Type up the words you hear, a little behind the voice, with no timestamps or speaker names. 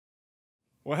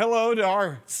Well, hello to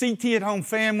our CT at Home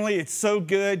family. It's so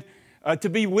good to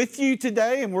be with you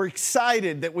today, and we're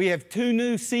excited that we have two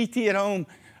new CT at Home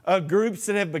groups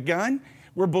that have begun.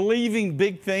 We're believing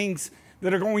big things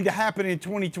that are going to happen in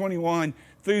 2021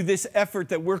 through this effort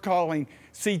that we're calling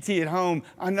CT at Home.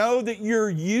 I know that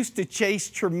you're used to Chase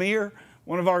Trimmier,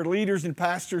 one of our leaders and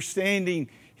pastors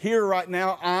standing here right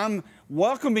now. I'm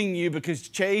welcoming you because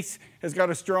Chase has got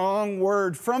a strong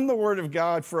word from the Word of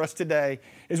God for us today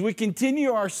as we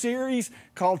continue our series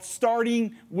called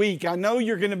Starting Week. I know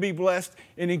you're going to be blessed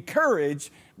and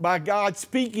encouraged by God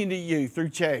speaking to you through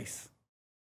Chase.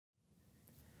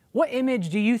 What image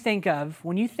do you think of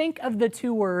when you think of the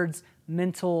two words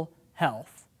mental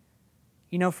health?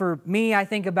 You know, for me, I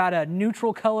think about a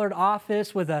neutral colored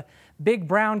office with a big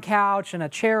brown couch and a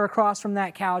chair across from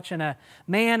that couch and a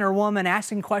man or woman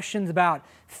asking questions about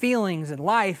feelings and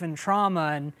life and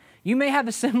trauma. And you may have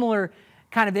a similar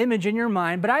kind of image in your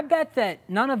mind, but I bet that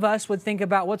none of us would think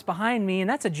about what's behind me, and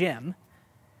that's a gym.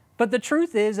 But the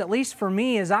truth is, at least for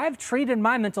me, is I've treated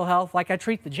my mental health like I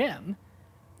treat the gym.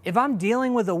 If I'm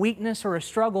dealing with a weakness or a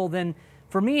struggle, then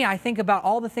for me, I think about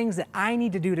all the things that I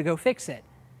need to do to go fix it,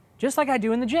 just like I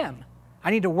do in the gym. I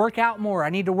need to work out more.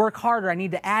 I need to work harder. I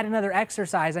need to add another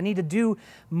exercise. I need to do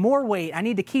more weight. I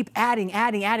need to keep adding,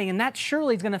 and that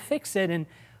surely is going to fix it. And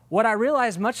what I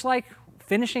realize, much like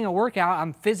finishing a workout,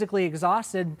 I'm physically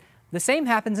exhausted, the same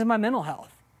happens in my mental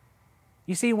health.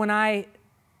 You see, when I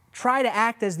try to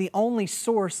act as the only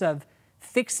source of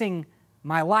fixing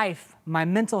my life, my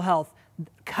mental health,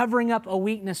 covering up a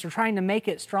weakness or trying to make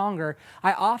it stronger,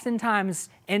 I oftentimes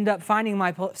end up finding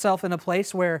myself in a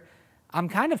place where I'm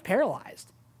kind of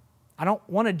paralyzed. I don't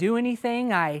want to do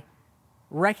anything. I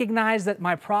recognize that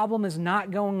my problem is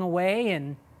not going away,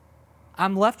 and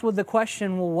I'm left with the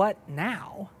question, well, what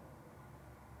now?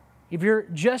 If you're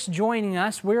just joining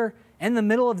us, we're in the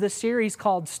middle of this series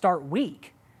called Start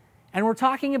Week, and we're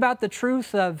talking about the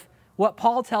truth of what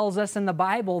Paul tells us in the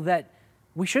Bible, that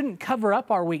we shouldn't cover up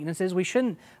our weaknesses, we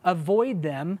shouldn't avoid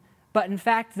them, but in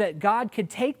fact that God could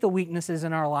take the weaknesses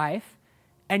in our life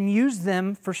and use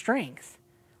them for strength.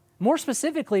 More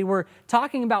specifically, we're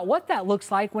talking about what that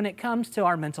looks like when it comes to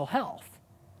our mental health.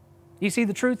 You see,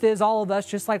 the truth is, all of us,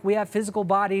 just like we have physical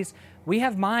bodies, we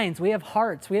have minds, we have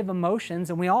hearts, we have emotions,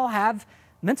 and we all have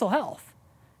mental health.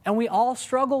 And we all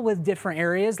struggle with different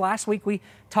areas. Last week we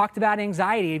talked about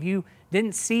anxiety. If you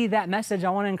didn't see that message, I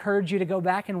want to encourage you to go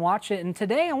back and watch it. And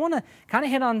today I want to kind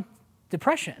of hit on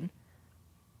depression.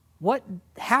 What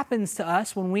happens to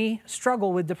us when we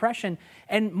struggle with depression?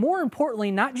 And more importantly,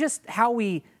 not just how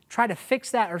we try to fix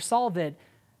that or solve it,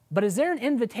 but is there an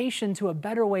invitation to a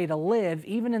better way to live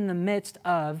even in the midst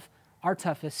of our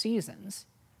toughest seasons?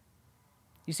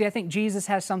 You see, I think Jesus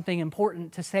has something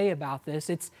important to say about this.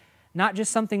 It's not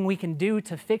just something we can do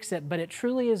to fix it, but it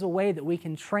truly is a way that we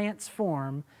can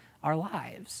transform our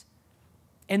lives.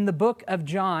 In the book of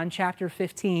John, chapter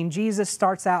 15, Jesus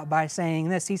starts out by saying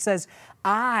this. He says,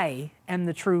 I am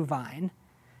the true vine,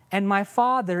 and my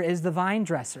Father is the vine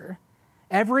dresser.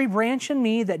 Every branch in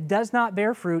me that does not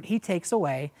bear fruit, He takes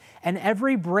away, and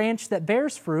every branch that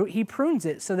bears fruit, He prunes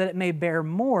it so that it may bear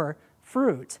more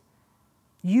fruit.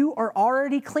 You are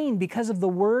already clean because of the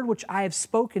word which I have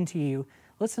spoken to you.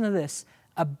 Listen to this.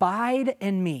 Abide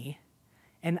in me,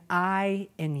 and I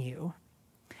in you.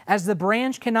 As the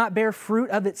branch cannot bear fruit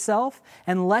of itself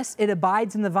unless it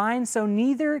abides in the vine, so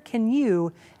neither can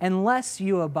you unless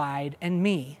you abide in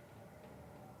me.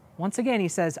 Once again, he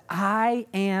says, I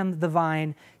am the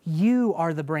vine, you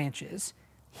are the branches.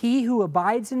 He who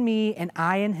abides in me and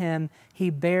I in him,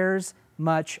 he bears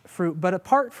much fruit. But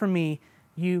apart from me,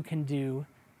 you can do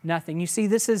nothing. You see,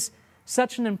 this is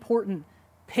such an important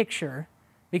picture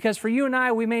because for you and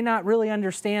I, we may not really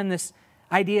understand this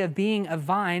idea of being a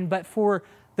vine, but for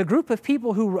the group of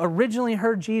people who originally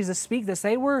heard Jesus speak this,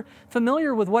 they were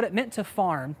familiar with what it meant to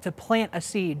farm, to plant a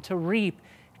seed, to reap,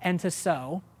 and to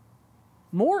sow.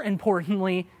 More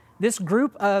importantly, this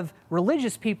group of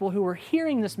religious people who were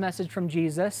hearing this message from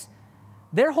Jesus,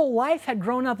 their whole life had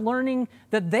grown up learning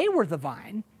that they were the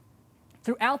vine.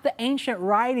 Throughout the ancient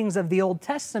writings of the Old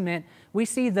Testament, we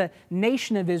see the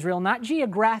nation of Israel, not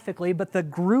geographically, but the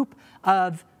group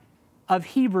of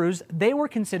Hebrews, they were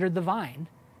considered the vine.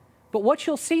 But what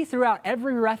you'll see throughout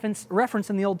every reference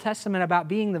in the Old Testament about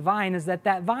being the vine is that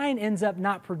that vine ends up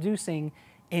not producing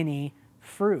any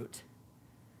fruit.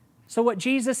 So what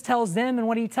Jesus tells them and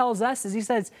what He tells us is He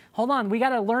says, hold on, we got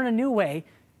to learn a new way.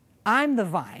 I'm the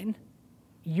vine.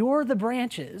 You're the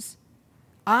branches.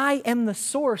 I am the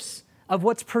source of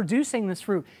what's producing this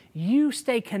fruit. You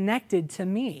stay connected to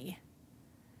me.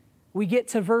 we get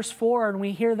to verse 4 and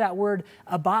we hear that word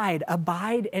abide.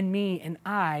 Abide in me and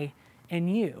I in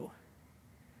you.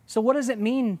 So what does it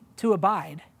mean to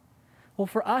abide? Well,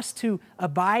 for us to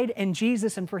abide in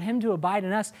Jesus and for him to abide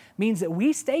in us means that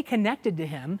we stay connected to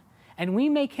him and we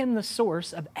make him the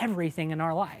source of everything in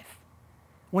our life.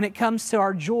 When it comes to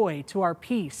our joy, to our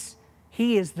peace,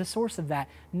 he is the source of that,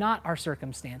 not our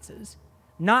circumstances,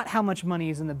 not how much money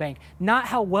is in the bank, not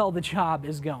how well the job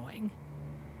is going.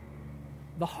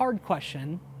 The hard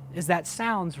question is that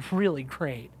sounds really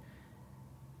great,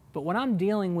 but when I'm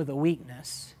dealing with a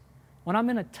weakness, when I'm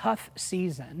in a tough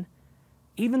season,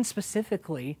 even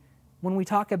specifically when we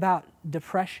talk about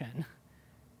depression,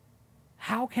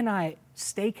 how can I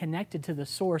stay connected to the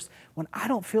source when I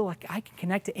don't feel like I can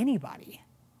connect to anybody?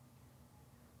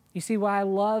 You see, why I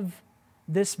love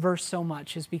this verse so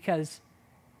much is because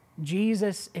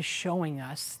Jesus is showing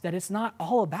us that it's not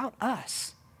all about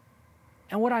us.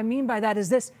 And what I mean by that is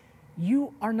this: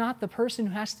 you are not the person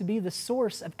who has to be the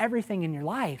source of everything in your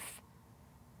life.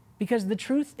 Because the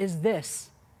truth is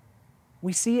this: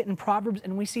 we see it in Proverbs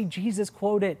and we see Jesus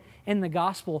quote it in the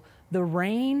gospel. The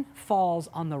rain falls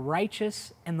on the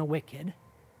righteous and the wicked.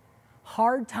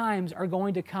 Hard times are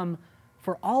going to come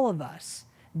for all of us.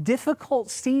 Difficult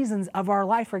seasons of our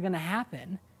life are going to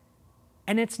happen.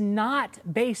 And it's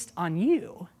not based on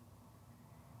you.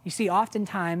 You see,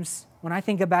 oftentimes when I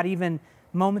think about even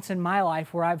moments in my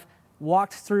life where I've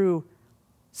walked through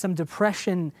some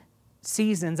depression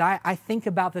seasons, I think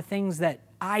about the things that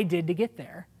I did to get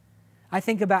there. I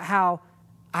think about how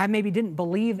I maybe didn't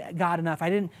believe God enough. I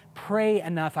didn't pray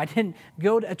enough. I didn't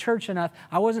go to a church enough.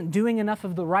 I wasn't doing enough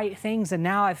of the right things, and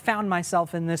now I've found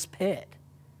myself in this pit.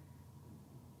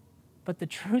 But the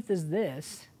truth is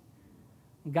this: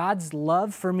 God's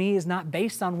love for me is not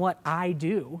based on what I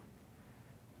do.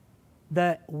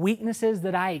 The weaknesses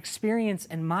that I experience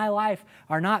in my life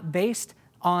are not based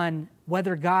on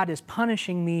whether God is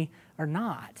punishing me or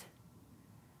not.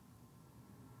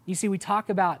 You see, we talk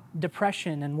about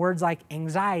depression and words like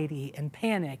anxiety and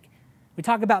panic. We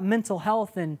talk about mental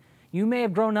health, and you may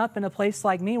have grown up in a place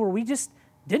like me where we just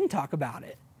didn't talk about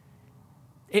it.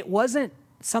 It wasn't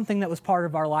something that was part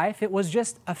of our life. It was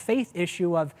just a faith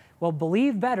issue of, well,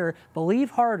 believe better,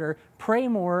 believe harder, pray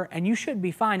more, and you should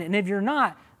be fine. And if you're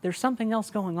not, there's something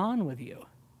else going on with you.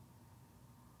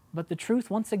 But the truth,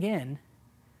 once again,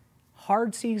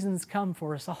 hard seasons come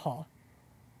for us all.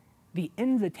 The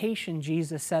invitation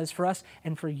Jesus says for us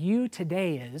and for you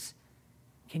today is,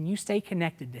 can you stay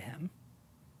connected to him?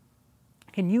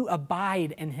 Can you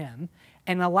abide in him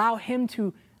and allow him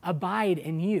to abide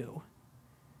in you?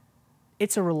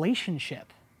 It's a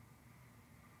relationship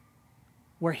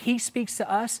where he speaks to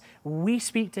us, we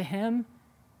speak to him,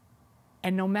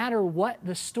 and no matter what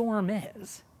the storm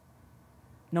is,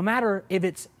 no matter if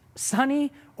it's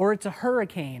sunny or it's a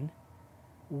hurricane,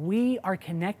 we are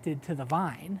connected to the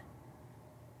vine.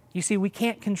 You see, we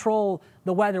can't control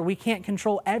the weather. We can't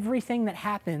control everything that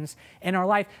happens in our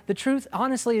life. The truth,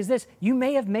 honestly, is this: you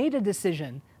may have made a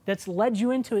decision that's led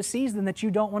you into a season that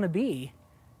you don't want to be.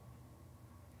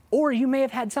 Or you may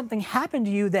have had something happen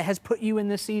to you that has put you in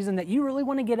this season that you really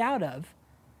want to get out of.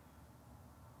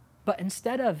 But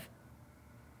instead of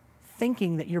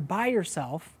thinking that you're by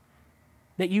yourself,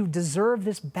 that you deserve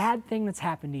this bad thing that's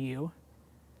happened to you,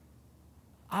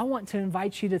 I want to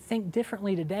invite you to think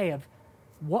differently today of,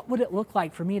 what would it look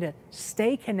like for me to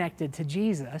stay connected to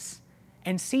Jesus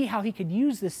and see how he could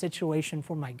use this situation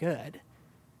for my good?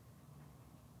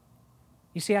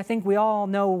 You see, I think we all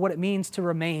know what it means to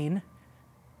remain,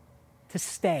 to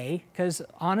stay, because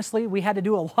honestly, we had to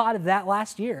do a lot of that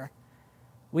last year.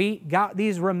 We got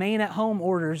these remain at home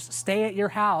orders, stay at your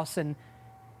house, and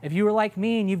if you were like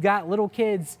me and you've got little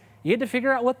kids, you had to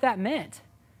figure out what that meant.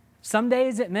 Some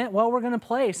days it meant, well, we're going to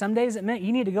play. Some days it meant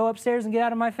you need to go upstairs and get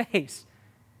out of my face.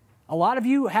 A lot of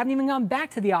you haven't even gone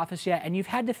back to the office yet, and you've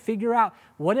had to figure out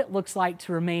what it looks like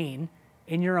to remain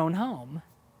in your own home.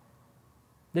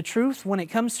 The truth when it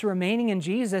comes to remaining in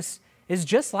Jesus is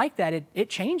just like that. It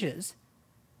changes.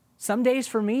 Some days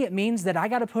for me, it means that I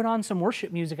got to put on some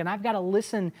worship music and I've got to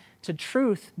listen to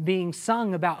truth being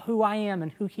sung about who I am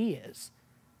and who he is.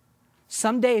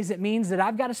 Some days it means that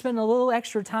I've got to spend a little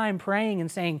extra time praying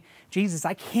and saying, Jesus,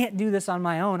 I can't do this on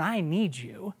my own. I need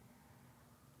you.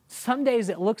 Some days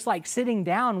it looks like sitting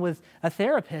down with a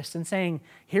therapist and saying,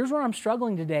 here's where I'm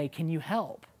struggling today. Can you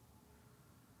help?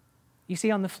 You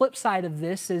see, on the flip side of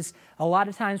this is a lot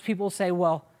of times people say,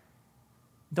 well,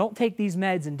 don't take these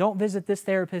meds and don't visit this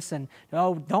therapist and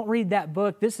don't read that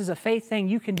book. This is a faith thing.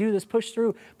 You can do this, push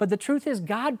through. But the truth is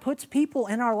God puts people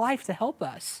in our life to help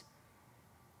us.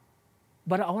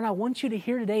 But what I want you to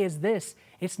hear today is this.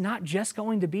 It's not just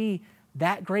going to be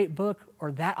that great book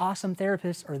or that awesome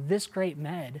therapist or this great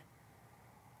med.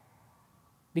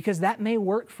 Because that may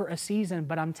work for a season,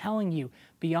 but I'm telling you,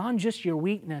 beyond just your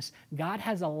weakness, God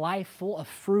has a life full of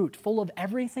fruit, full of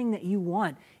everything that you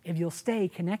want if you'll stay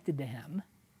connected to Him.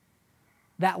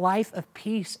 That life of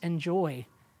peace and joy,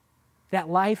 that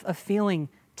life of feeling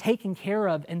taken care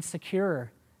of and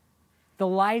secure, the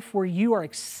life where you are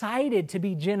excited to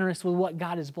be generous with what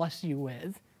God has blessed you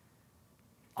with.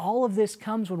 All of this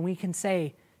comes when we can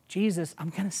say, Jesus, I'm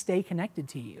going to stay connected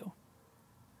to you.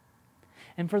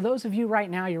 And for those of you right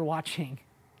now you're watching,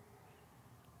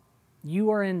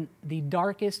 you are in the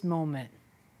darkest moment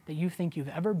that you think you've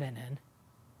ever been in.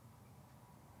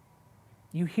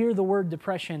 You hear the word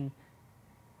depression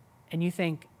and you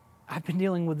think, I've been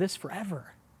dealing with this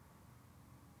forever.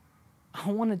 I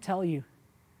want to tell you,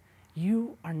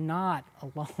 you are not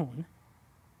alone.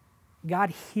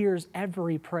 God hears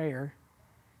every prayer.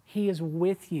 He is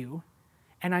with you.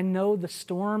 And I know the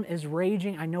storm is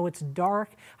raging. I know it's dark.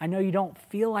 I know you don't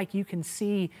feel like you can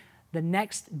see the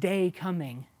next day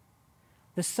coming.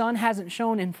 The sun hasn't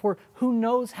shone in for who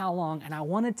knows how long. And I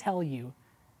want to tell you,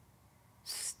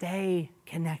 stay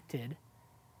connected.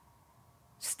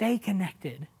 Stay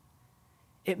connected.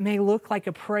 It may look like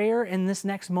a prayer in this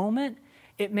next moment.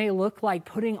 It may look like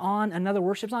putting on another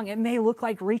worship song. It may look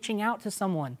like reaching out to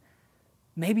someone,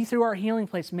 maybe through our healing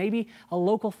place, maybe a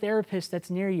local therapist that's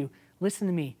near you. Listen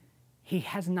to me. He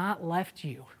has not left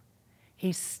you.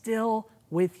 He's still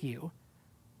with you.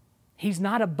 He's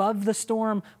not above the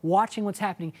storm watching what's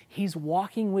happening. He's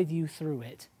walking with you through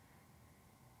it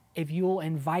if you will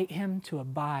invite Him to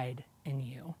abide in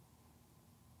you.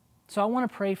 So I want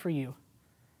to pray for you.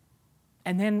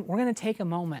 And then we're going to take a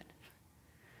moment.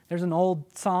 There's an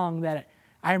old song that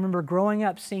I remember growing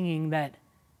up singing that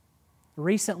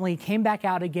recently came back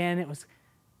out again. It was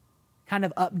kind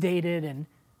of updated, and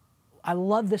I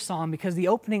love this song because the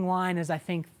opening line is, I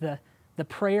think, the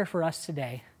prayer for us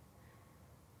today.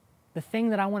 The thing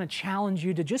that I want to challenge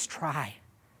you to just try,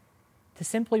 to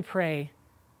simply pray,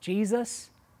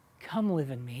 Jesus, come live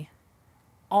in me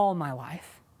all my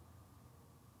life.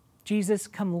 Jesus,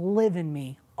 come live in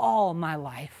me all my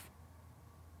life.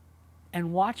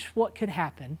 And watch what could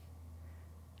happen.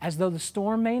 As though the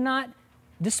storm may not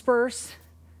disperse,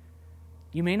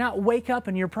 you may not wake up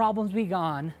and your problems be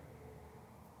gone,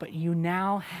 but you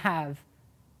now have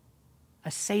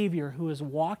a Savior who is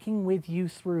walking with you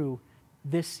through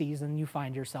this season you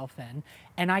find yourself in.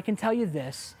 And I can tell you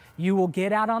this, you will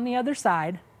get out on the other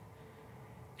side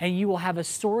and you will have a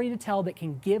story to tell that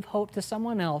can give hope to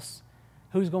someone else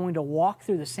who's going to walk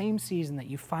through the same season that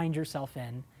you find yourself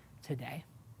in today.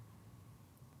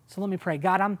 So let me pray.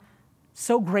 God, I'm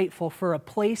so grateful for a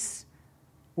place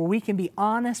where we can be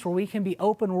honest, where we can be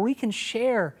open, where we can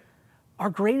share our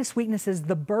greatest weaknesses,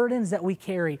 the burdens that we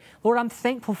carry. Lord, I'm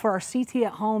thankful for our CT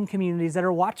at Home communities that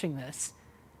are watching this.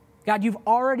 God, you've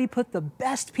already put the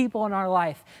best people in our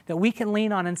life that we can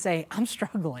lean on and say, I'm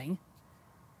struggling.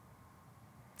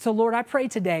 So Lord, I pray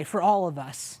today for all of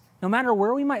us, no matter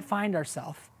where we might find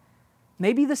ourselves.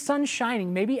 Maybe the sun's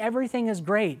shining, maybe everything is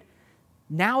great.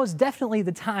 Now is definitely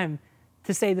the time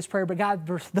to say this prayer, but God,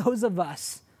 for those of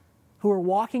us who are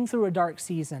walking through a dark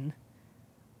season,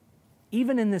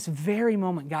 even in this very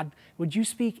moment, God, would you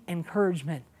speak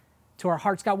encouragement to our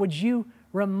hearts? God, would you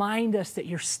remind us that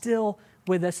you're still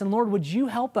with us? And Lord, would you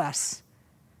help us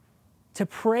to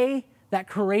pray that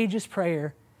courageous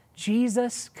prayer,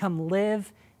 Jesus, come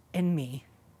live in me.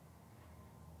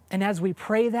 And as we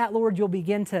pray that, Lord, you'll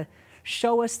begin to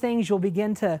show us things. You'll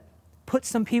begin to put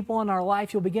some people in our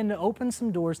life. You'll begin to open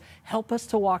some doors. Help us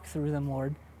to walk through them,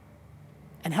 Lord.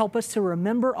 And help us to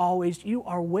remember always you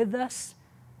are with us.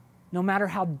 No matter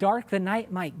how dark the night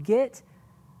might get,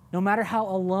 no matter how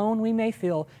alone we may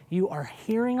feel, you are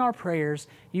hearing our prayers.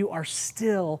 You are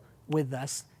still with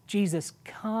us. Jesus,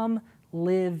 come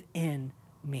live in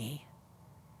me.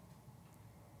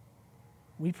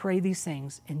 We pray these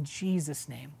things in Jesus'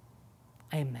 name.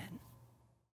 Amen.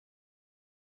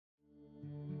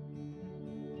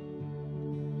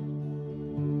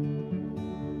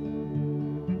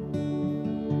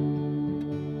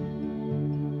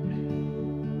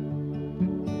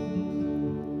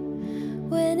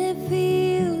 When it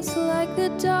feels like the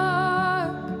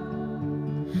dark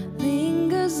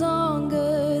lingers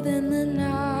longer than the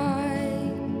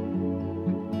night,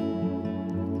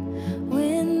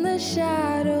 when the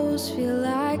shadows feel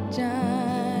like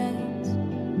giants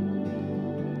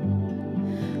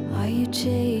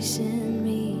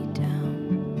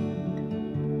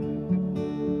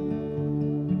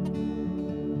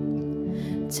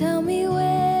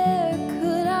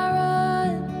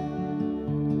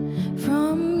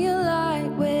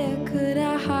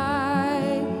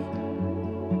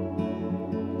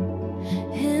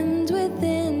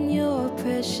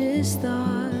precious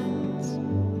thoughts.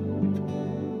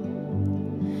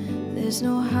 There's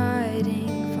no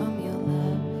hiding from your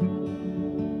love.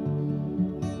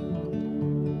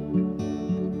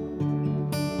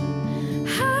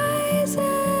 Highs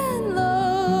and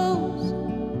lows,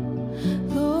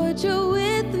 Lord, you're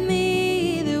with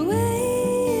me the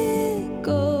way it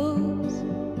goes.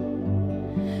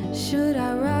 Should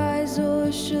I rise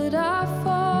or should I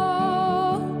fall?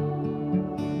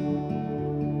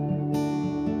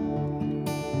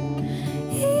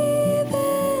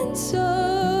 Even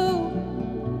so,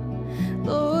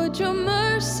 Lord, your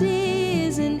mercy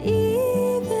is an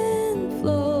even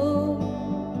flow.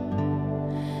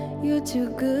 You're too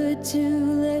good to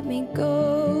let me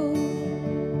go.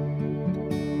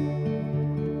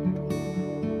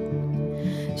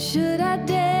 Should I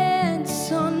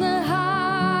dance on the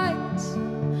heights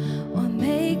or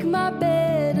make my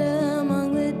bed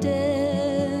among the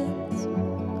depths?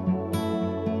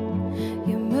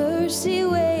 Your mercy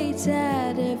waits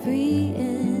at every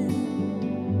end,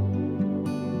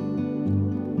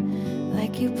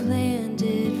 like you planned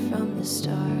it from the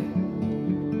start.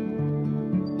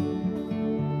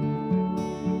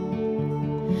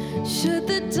 Should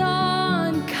the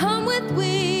dawn come with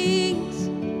wings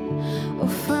or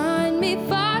find me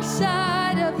far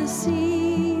side of the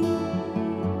sea,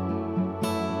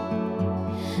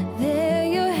 there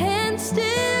your hand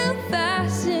still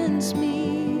fastens me,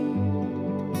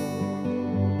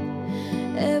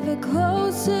 ever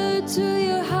closer to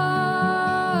your heart.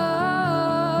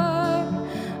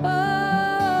 Oh,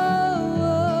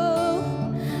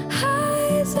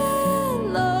 highs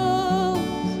and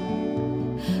lows,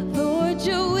 Lord,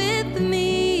 you're with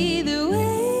me the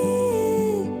way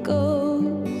it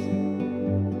goes.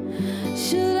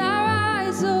 Should I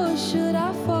rise or should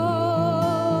I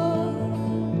fall?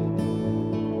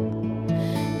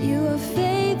 You are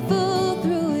faithful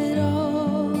through it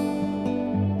all.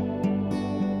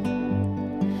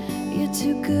 You're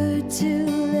too good to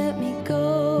let me go.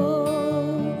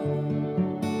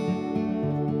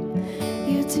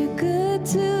 You're too good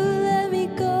to let me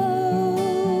go.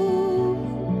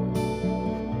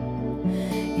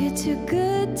 You're too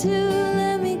good to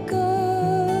let me go.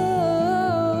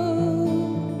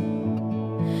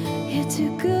 You're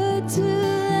too good to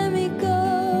let me go.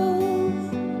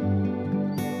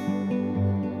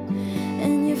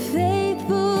 And you're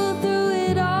faithful through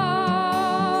it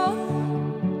all.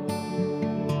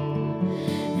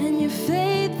 And you're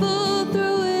faithful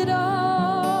through it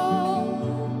all.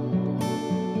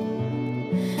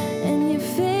 And you're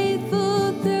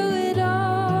faithful through it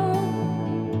all.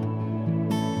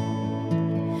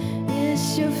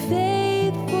 Yes, you're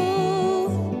faithful.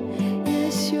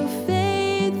 Yes, you're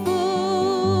faithful.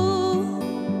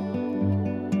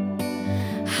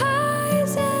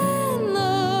 Highs and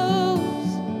lows,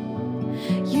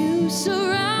 you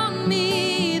surround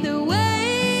me the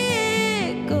way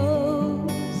it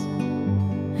goes.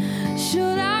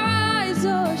 Should I rise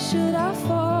or should I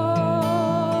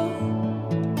fall?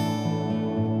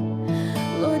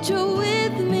 Lord, you're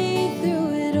with me through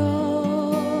it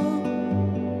all.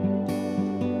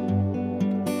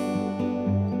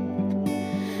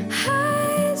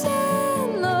 Highs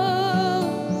and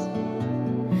lows,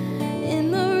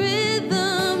 in the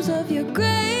rhythms of your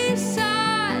grace,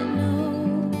 I know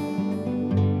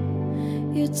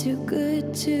you're too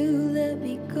good to let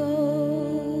me go.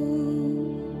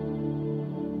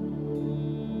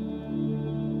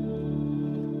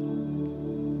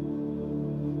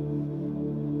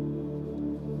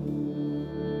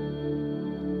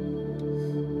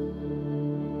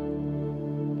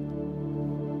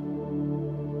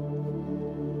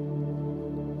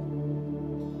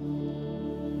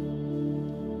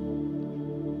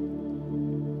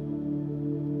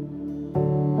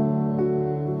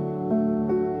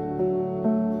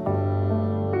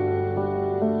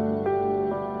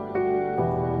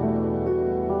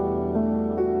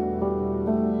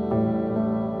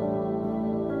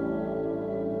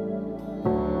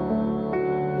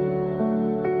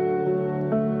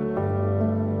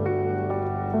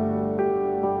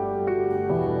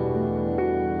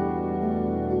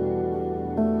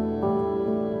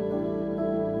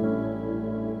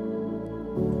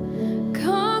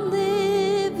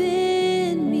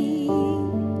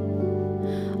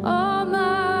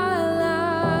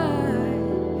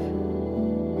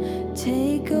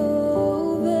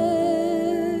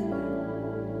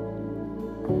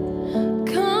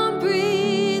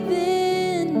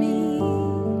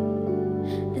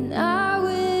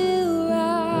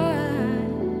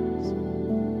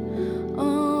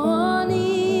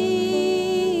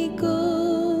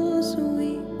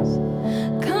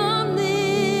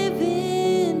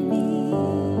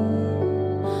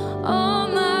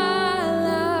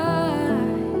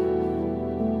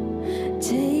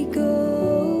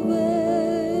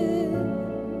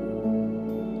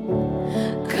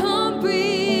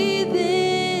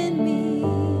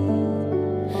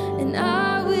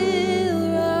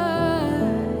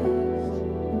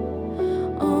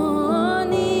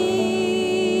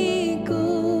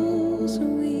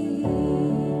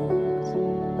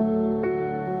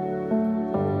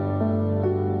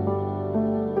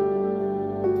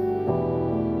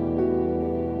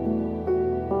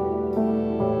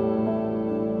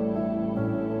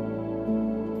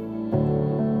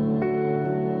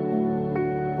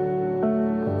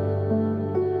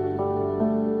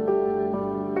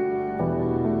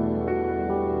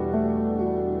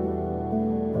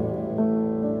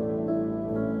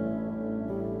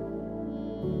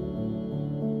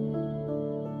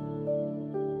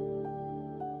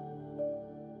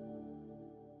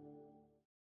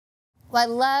 Well, I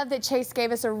love that Chase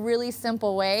gave us a really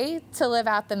simple way to live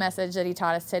out the message that he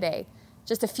taught us today.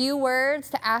 Just a few words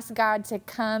to ask God to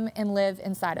come and live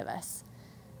inside of us.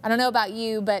 I don't know about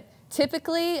you, but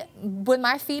typically when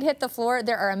my feet hit the floor,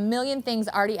 there are a million things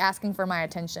already asking for my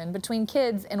attention. Between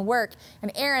kids and work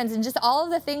and errands and just all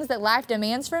of the things that life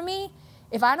demands from me,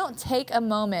 if I don't take a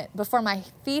moment before my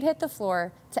feet hit the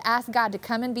floor to ask God to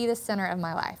come and be the center of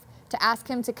my life, to ask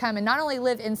him to come and not only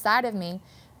live inside of me,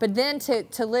 but then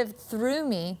to live through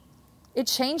me, it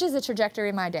changes the trajectory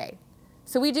of my day.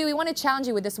 So we want to challenge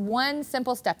you with this one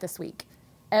simple step this week.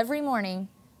 Every morning,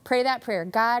 pray that prayer,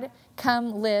 God,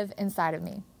 come live inside of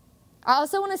me. I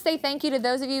also want to say thank you to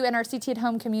those of you in our CT at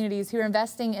Home communities who are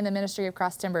investing in the ministry of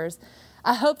Cross Timbers.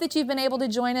 I hope that you've been able to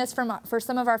join us for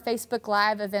some of our Facebook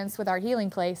Live events with our Healing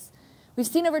Place. We've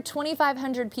seen over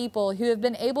 2,500 people who have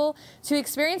been able to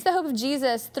experience the hope of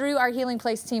Jesus through our Healing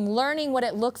Place team, learning what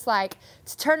it looks like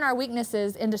to turn our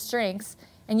weaknesses into strengths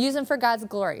and use them for God's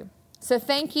glory. So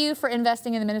thank you for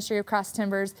investing in the ministry of Cross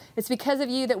Timbers. It's because of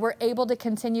you that we're able to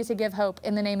continue to give hope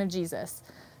in the name of Jesus.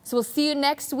 So we'll see you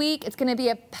next week. It's going to be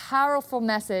a powerful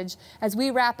message as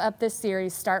we wrap up this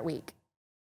series, Start Week.